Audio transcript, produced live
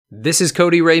This is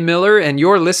Cody Ray Miller, and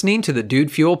you're listening to the Dude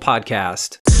Fuel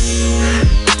Podcast.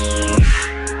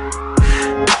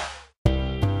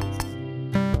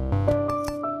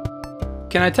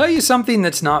 Can I tell you something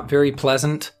that's not very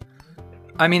pleasant?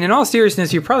 I mean, in all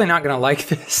seriousness, you're probably not going to like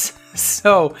this.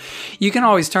 So you can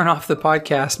always turn off the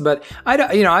podcast, but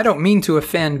I don't mean to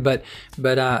offend, but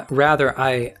rather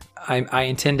I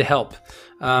intend to help.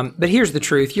 But here's the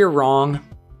truth. You're wrong.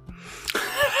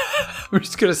 I'm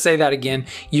just going to say that again.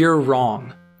 You're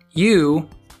wrong. You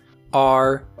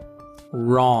are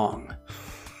wrong.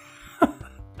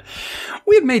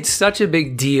 We have made such a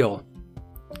big deal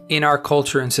in our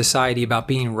culture and society about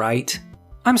being right.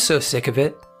 I'm so sick of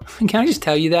it. Can I just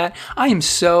tell you that? I am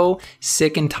so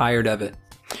sick and tired of it.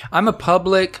 I'm a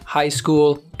public high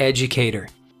school educator.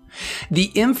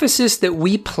 The emphasis that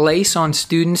we place on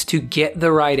students to get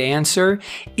the right answer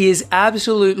is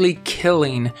absolutely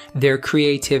killing their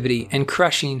creativity and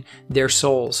crushing their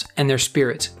souls and their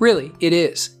spirits. Really, it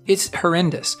is. It's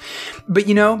horrendous. But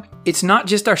it's not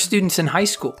just our students in high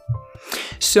school.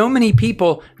 So many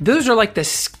people, those are like the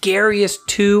scariest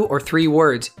 2 or 3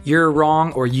 words. You're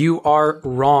wrong or you are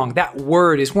wrong. That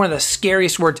word is one of the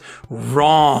scariest words.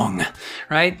 Wrong,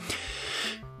 right?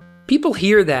 People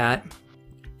hear that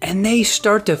and they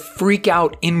start to freak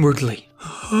out inwardly.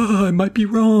 Oh, I might be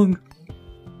wrong.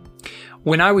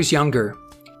 When I was younger,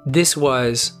 this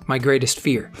was my greatest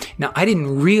fear. Now, I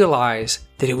didn't realize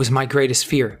that it was my greatest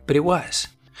fear, but it was.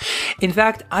 In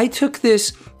fact, I took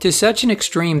this to such an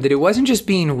extreme that it wasn't just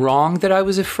being wrong that I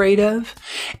was afraid of,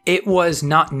 it was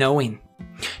not knowing.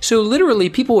 So literally,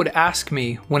 people would ask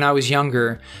me when I was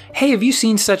younger, hey, have you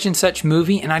seen such and such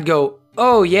movie? And I'd go,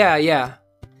 oh, yeah,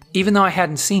 even though I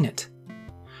hadn't seen it.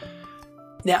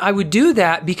 Now, I would do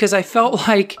that because I felt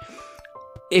like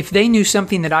if they knew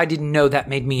something that I didn't know, that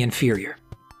made me inferior.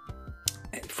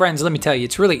 Friends, let me tell you,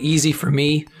 it's really easy for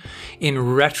me in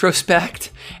retrospect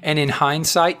and in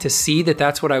hindsight to see that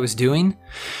that's what I was doing.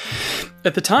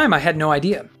 At the time, I had no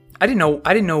idea. I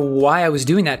didn't know why I was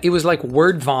doing that. It was like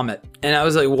word vomit. And I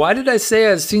was like, why did I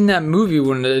say I've seen that movie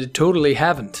when I totally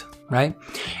haven't, right?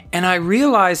 And I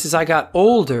realized as I got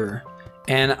older,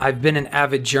 and I've been an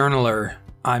avid journaler.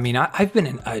 I mean, I've been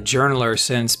a journaler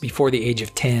since before the age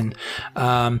of 10.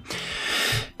 Don't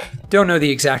know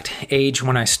the exact age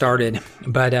when I started,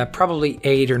 but probably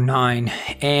 8 or 9.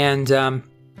 And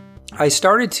I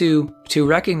started to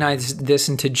recognize this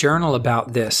and to journal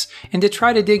about this and to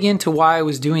try to dig into why I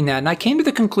was doing that. And I came to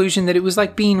the conclusion that it was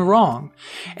like being wrong.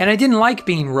 And I didn't like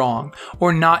being wrong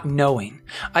or not knowing.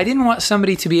 I didn't want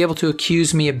somebody to be able to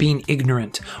accuse me of being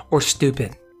ignorant or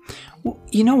stupid. Well,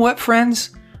 you know what,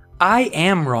 friends? I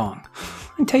am wrong.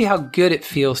 I can tell you how good it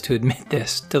feels to admit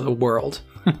this to the world.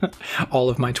 All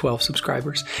of my 12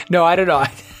 subscribers. No, I don't know.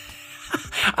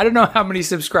 I don't know how many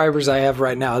subscribers I have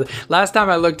right now. Last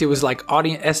time I looked, it was like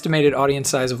estimated audience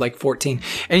size of like 14.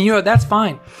 And that's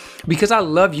fine because I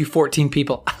love you 14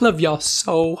 people. I love y'all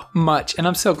so much. And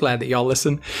I'm so glad that y'all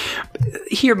listen.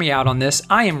 Hear me out on this.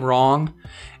 I am wrong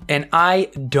and I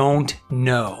don't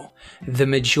know the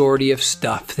majority of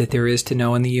stuff that there is to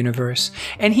know in the universe.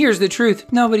 And here's the truth.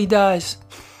 Nobody does.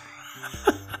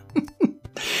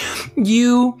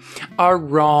 You are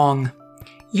wrong.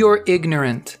 You're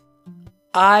ignorant.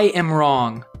 I am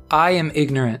wrong. I am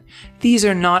ignorant. These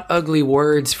are not ugly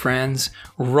words, friends.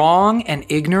 Wrong and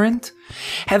ignorant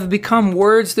have become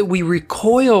words that we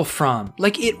recoil from.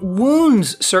 Like it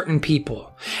wounds certain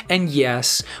people. And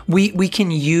yes, we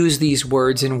can use these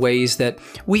words in ways that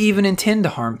we even intend to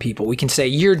harm people. We can say,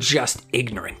 you're just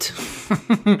ignorant.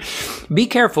 Be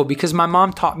careful because my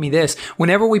mom taught me this.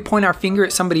 Whenever we point our finger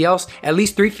at somebody else, at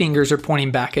least 3 fingers are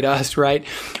pointing back at us, right?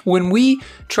 When we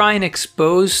try and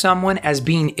expose someone as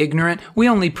being ignorant, we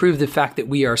only prove the fact that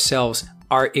we ourselves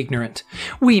are ignorant.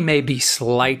 We may be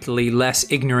slightly less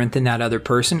ignorant than that other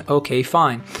person. Okay,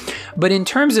 fine. But in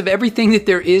terms of everything that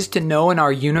there is to know in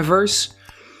our universe,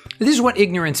 this is what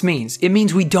ignorance means. It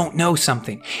means we don't know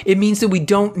something. It means that we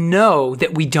don't know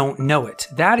that we don't know it.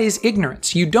 That is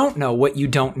ignorance. You don't know what you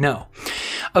don't know.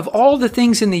 Of all the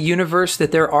things in the universe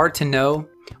that there are to know,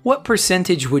 what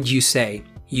percentage would you say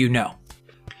you know?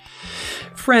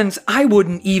 Friends, I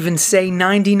wouldn't even say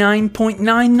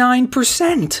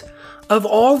 99.99%. Of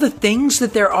all the things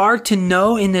that there are to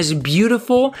know in this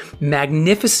beautiful,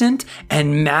 magnificent,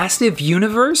 and massive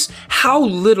universe, how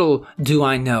little do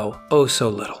I know? Oh, so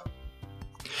little.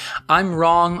 I'm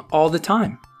wrong all the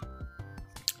time.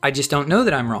 I just don't know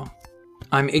that I'm wrong.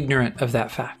 I'm ignorant of that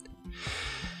fact.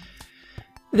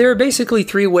 There are basically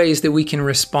 3 ways that we can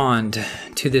respond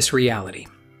to this reality.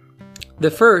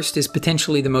 The first is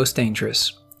potentially the most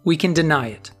dangerous. We can deny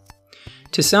it.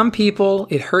 To some people,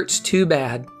 it hurts too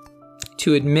bad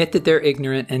to admit that they're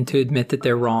ignorant and to admit that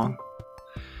they're wrong.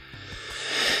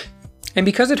 And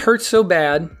because it hurts so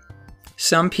bad,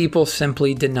 some people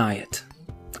simply deny it.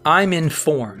 I'm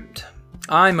informed.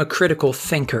 I'm a critical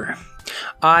thinker.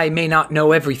 I may not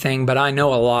know everything, but I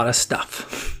know a lot of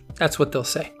stuff. That's what they'll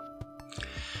say.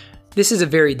 This is a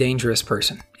very dangerous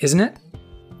person, isn't it?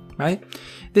 Right?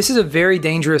 This is a very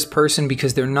dangerous person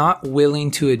because they're not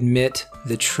willing to admit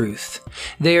the truth.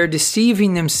 They are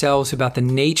deceiving themselves about the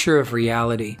nature of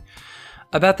reality,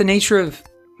 about the nature of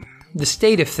the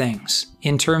state of things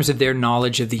in terms of their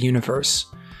knowledge of the universe.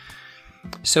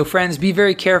 So friends, be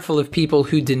very careful of people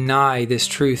who deny this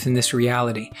truth and this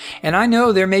reality. And I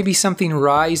know there may be something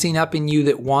rising up in you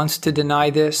that wants to deny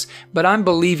this, but I'm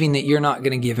believing that you're not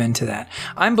going to give in to that.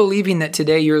 I'm believing that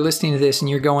today you're listening to this and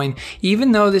you're going,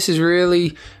 even though this is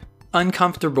really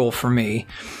uncomfortable for me,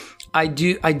 I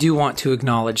do want to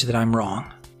acknowledge that I'm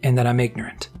wrong and that I'm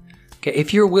ignorant. Okay,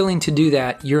 if you're willing to do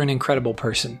that, you're an incredible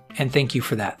person. And thank you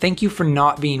for that. Thank you for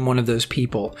not being one of those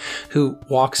people who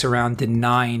walks around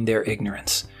denying their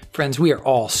ignorance. Friends, we are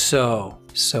all so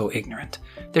ignorant.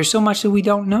 There's so much that we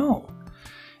don't know.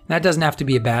 That doesn't have to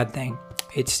be a bad thing.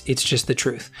 It's just the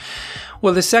truth.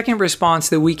 Well, the second response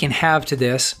that we can have to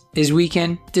this is we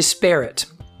can despair it,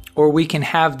 or we can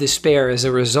have despair as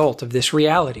a result of this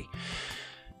reality.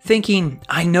 Thinking,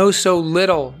 I know so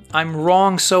little, I'm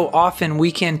wrong so often,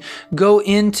 we can go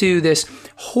into this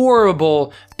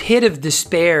horrible pit of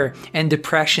despair and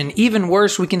depression. Even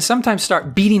worse, we can sometimes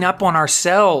start beating up on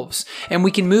ourselves, and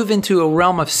we can move into a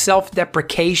realm of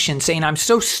self-deprecation, saying, I'm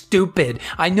so stupid,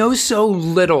 I know so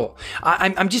little,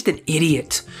 I'm just an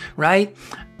idiot, right?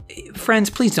 Friends,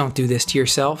 please don't do this to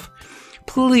yourself.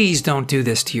 Please don't do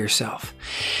this to yourself.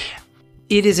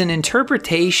 It is an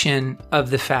interpretation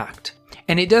of the fact.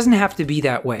 And it doesn't have to be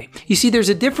that way. You see, there's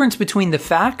a difference between the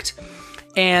fact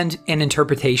and an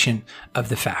interpretation of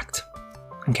the fact.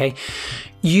 Okay?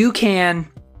 You can,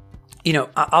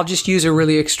 I'll just use a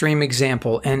really extreme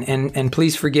example. And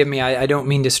please forgive me, I don't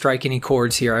mean to strike any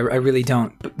chords here. I really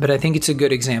don't. But I think it's a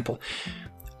good example.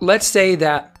 Let's say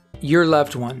that your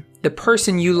loved one, the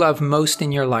person you love most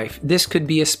in your life, this could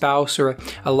be a spouse or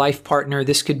a life partner,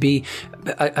 this could be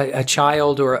a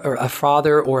child or a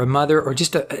father or a mother or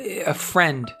just a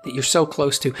friend that you're so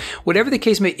close to. Whatever the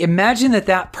case may be, imagine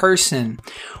that person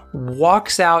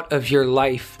walks out of your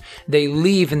life, they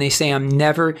leave and they say, I'm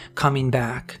never coming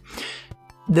back.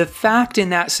 The fact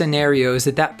in that scenario is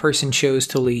that person chose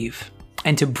to leave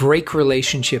and to break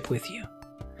relationship with you.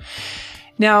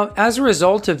 Now, as a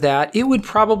result of that, it would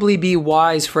probably be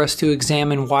wise for us to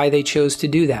examine why they chose to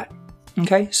do that.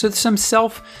 Okay, so some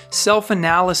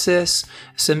self-analysis,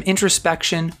 some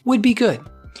introspection would be good.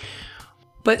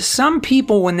 But some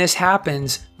people, when this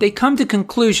happens, they come to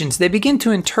conclusions. They begin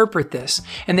to interpret this,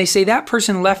 and they say, that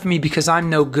person left me because I'm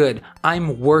no good.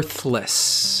 I'm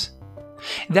worthless.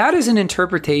 That is an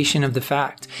interpretation of the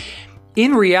fact.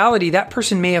 In reality, that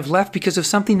person may have left because of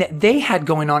something that they had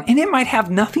going on, and it might have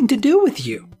nothing to do with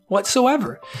you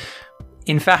whatsoever.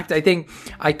 In fact, I think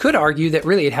I could argue that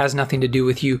really it has nothing to do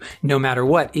with you no matter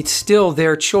what. It's still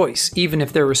their choice, even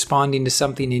if they're responding to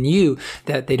something in you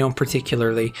that they don't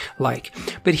particularly like.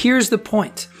 But here's the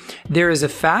point. There is a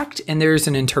fact and there is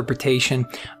an interpretation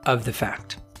of the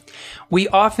fact. We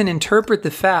often interpret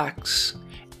the facts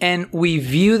and we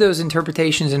view those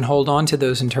interpretations and hold on to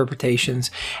those interpretations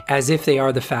as if they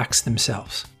are the facts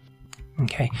themselves.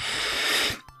 Okay.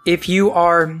 If you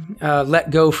are let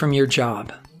go from your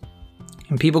job,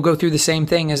 and people go through the same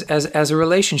thing as a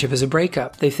relationship, as a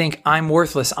breakup. They think, I'm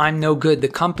worthless, I'm no good, the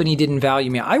company didn't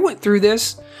value me. I went through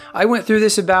this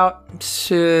about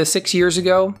 6 years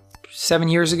ago, 7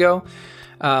 years ago,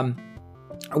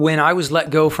 when I was let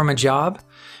go from a job,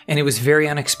 and it was very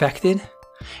unexpected.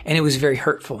 And it was very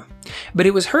hurtful. But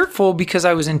it was hurtful because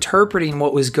I was interpreting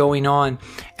what was going on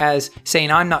as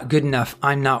saying, I'm not good enough,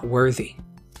 I'm not worthy.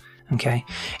 Okay?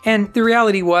 And the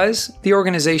reality was the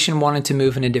organization wanted to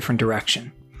move in a different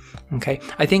direction. Okay?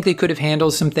 I think they could have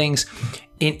handled some things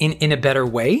in a better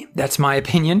way. That's my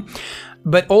opinion.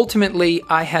 But ultimately,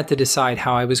 I had to decide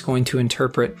how I was going to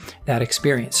interpret that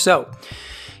experience. So,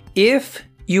 if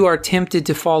you are tempted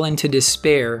to fall into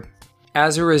despair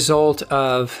as a result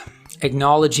of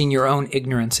acknowledging your own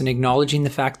ignorance and acknowledging the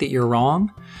fact that you're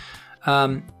wrong,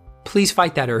 please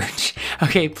fight that urge.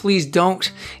 Okay, please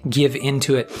don't give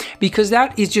into it, because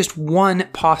that is just one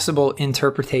possible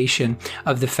interpretation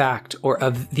of the fact or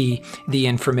of the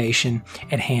information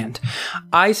at hand.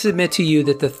 I submit to you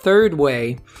that the third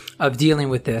way of dealing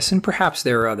with this, and perhaps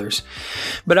there are others,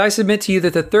 but I submit to you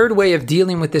that the third way of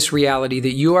dealing with this reality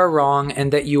that you are wrong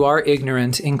and that you are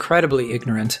ignorant, incredibly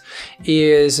ignorant,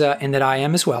 is, and that I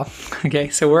am as well. Okay,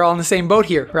 so we're all in the same boat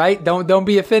here, right? Don't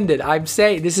be offended. I'm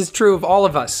saying this is true of all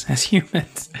of us as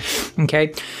humans.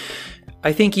 Okay,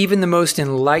 I think even the most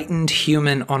enlightened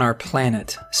human on our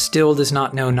planet still does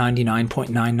not know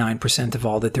 99.99% of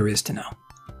all that there is to know.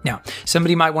 Now,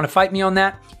 somebody might want to fight me on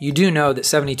that. You do know that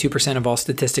 72% of all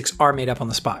statistics are made up on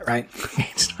the spot, right?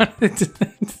 Just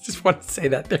want to say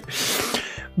that there.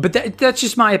 But that's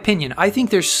just my opinion. I think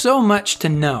there's so much to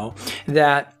know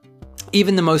that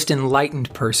even the most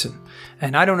enlightened person,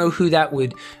 and I don't know who that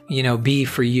would, be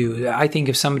for you. I think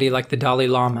of somebody like the Dalai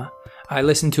Lama. I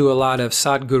listen to a lot of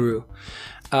Sadhguru.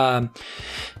 I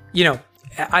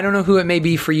don't know who it may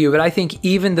be for you, but I think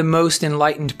even the most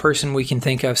enlightened person we can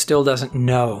think of still doesn't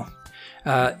know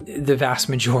the vast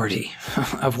majority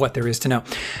of what there is to know.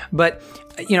 But,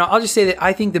 I'll just say that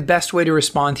I think the best way to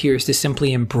respond here is to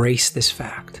simply embrace this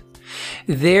fact.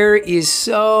 There is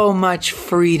so much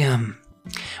freedom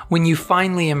when you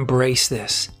finally embrace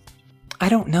this. I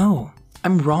don't know.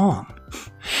 I'm wrong.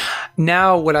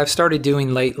 Now, what I've started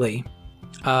doing lately,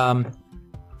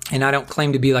 and I don't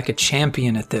claim to be like a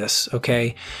champion at this,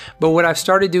 okay? But what I've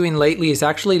started doing lately is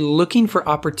actually looking for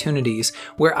opportunities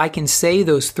where I can say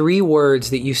those 3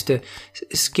 words that used to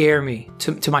scare me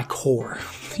to my core,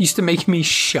 used to make me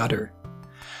shudder.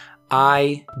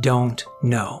 I don't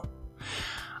know.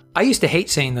 I used to hate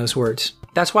saying those words.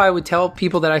 That's why I would tell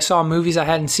people that I saw movies I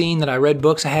hadn't seen, that I read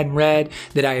books I hadn't read,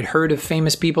 that I had heard of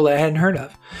famous people that I hadn't heard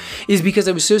of, is because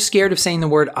I was so scared of saying the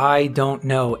word I don't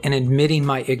know and admitting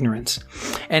my ignorance.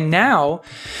 And now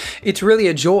it's really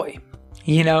a joy.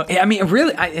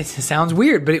 It sounds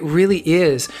weird, but it really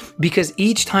is, because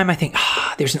each time I think,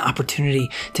 there's an opportunity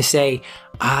to say,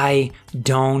 I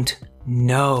don't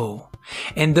know.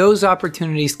 And those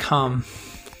opportunities come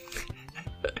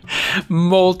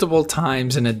multiple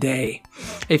times in a day.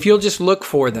 If you'll just look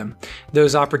for them,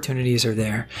 those opportunities are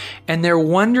there. And they're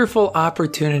wonderful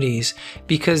opportunities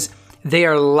because they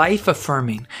are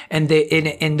life-affirming, and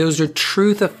those are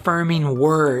truth-affirming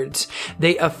words.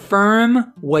 They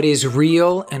affirm what is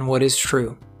real and what is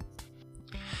true.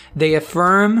 They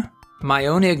affirm my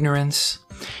own ignorance,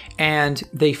 and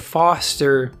they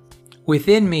foster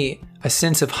within me a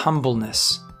sense of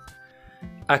humbleness.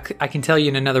 I can tell you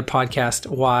in another podcast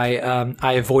why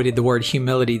I avoided the word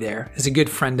humility there. There's a good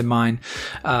friend of mine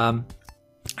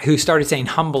who started saying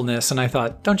humbleness, and I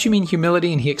thought, don't you mean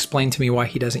humility? And he explained to me why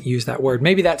he doesn't use that word.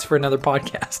 Maybe that's for another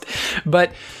podcast.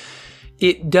 But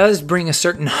it does bring a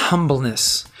certain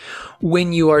humbleness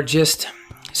when you are just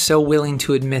so willing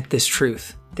to admit this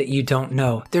truth that you don't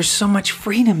know. There's so much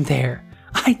freedom there.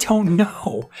 I don't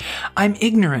know. I'm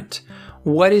ignorant.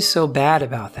 What is so bad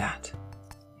about that?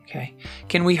 Okay.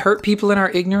 Can we hurt people in our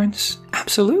ignorance?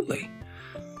 Absolutely.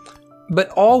 But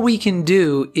all we can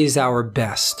do is our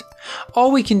best.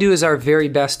 All we can do is our very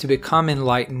best to become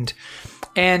enlightened.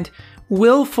 And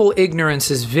willful ignorance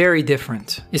is very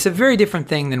different. It's a very different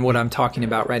thing than what I'm talking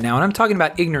about right now. And I'm talking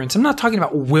about ignorance. I'm not talking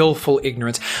about willful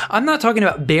ignorance. I'm not talking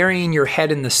about burying your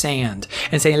head in the sand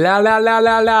and saying la, la, la,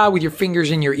 la, la with your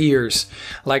fingers in your ears.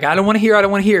 Like, I don't want to hear,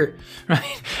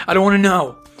 right? I don't want to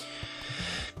know.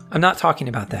 I'm not talking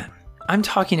about that. I'm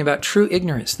talking about true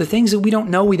ignorance. The things that we don't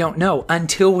know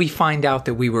until we find out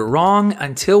that we were wrong,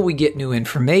 until we get new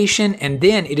information. And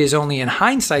then it is only in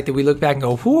hindsight that we look back and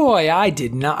go, boy,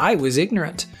 I was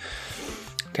ignorant.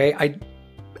 Okay,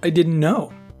 I didn't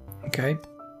know. Okay.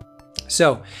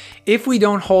 So if we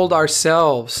don't hold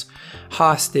ourselves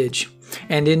hostage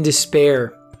and in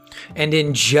despair and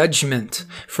in judgment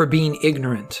for being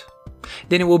ignorant,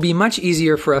 then it will be much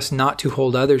easier for us not to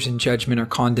hold others in judgment or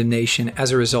condemnation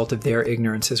as a result of their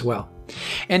ignorance as well.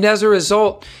 And as a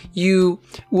result, you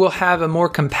will have a more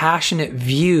compassionate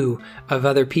view of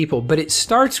other people. But it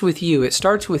starts with you. It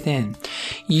starts within.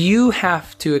 You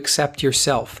have to accept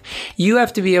yourself. You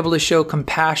have to be able to show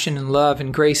compassion and love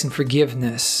and grace and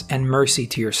forgiveness and mercy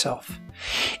to yourself.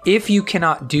 If you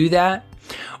cannot do that,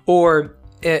 or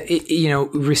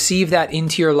receive that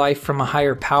into your life from a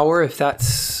higher power, if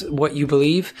that's what you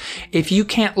believe, if you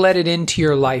can't let it into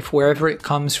your life, wherever it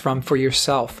comes from for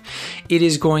yourself, it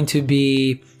is going to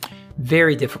be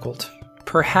very difficult,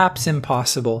 perhaps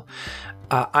impossible,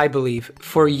 I believe,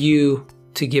 for you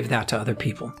to give that to other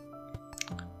people.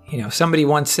 Somebody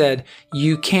once said,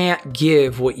 you can't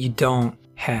give what you don't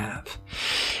have.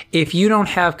 If you don't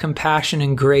have compassion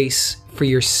and grace for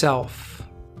yourself,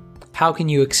 how can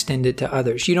you extend it to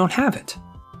others? You don't have it,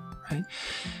 right?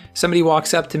 Somebody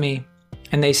walks up to me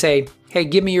and they say, "Hey,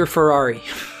 give me your Ferrari."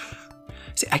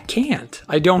 I say, "I can't.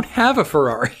 I don't have a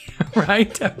Ferrari,"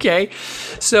 right? Okay.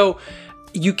 So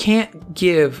you can't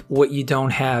give what you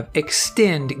don't have.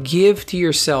 Extend, give to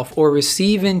yourself, or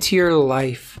receive into your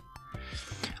life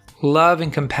love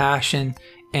and compassion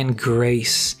and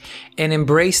grace, and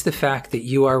embrace the fact that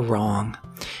you are wrong,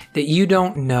 that you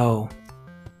don't know.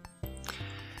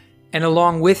 And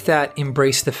along with that,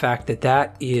 embrace the fact that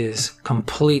that is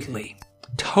completely,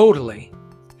 totally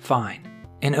fine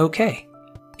and okay.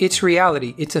 It's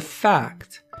reality. It's a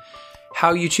fact.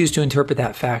 How you choose to interpret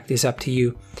that fact is up to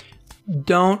you.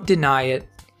 Don't deny it.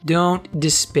 Don't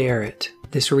despair it,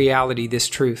 this reality, this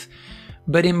truth,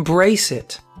 but embrace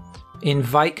it.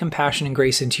 Invite compassion and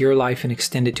grace into your life and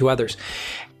extend it to others.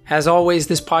 As always,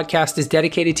 this podcast is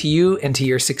dedicated to you and to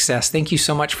your success. Thank you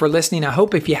so much for listening. I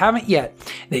hope if you haven't yet,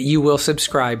 that you will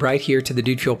subscribe right here to the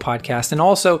Dude Fuel podcast. And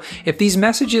also, if these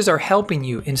messages are helping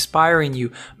you, inspiring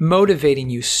you, motivating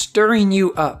you, stirring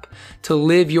you up to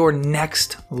live your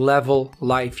next level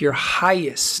life, your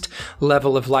highest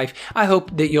level of life, I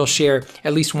hope that you'll share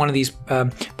at least one of these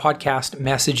podcast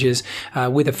messages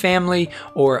with a family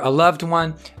or a loved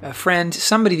one, a friend,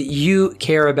 somebody that you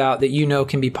care about, that you know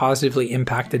can be positively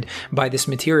impacted by this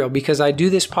material, because I do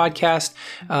this podcast,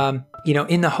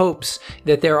 in the hopes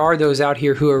that there are those out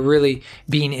here who are really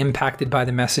being impacted by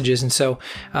the messages. And so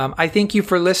I thank you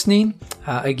for listening.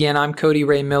 Again, I'm Cody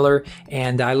Ray Miller,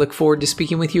 and I look forward to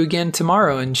speaking with you again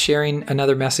tomorrow and sharing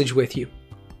another message with you.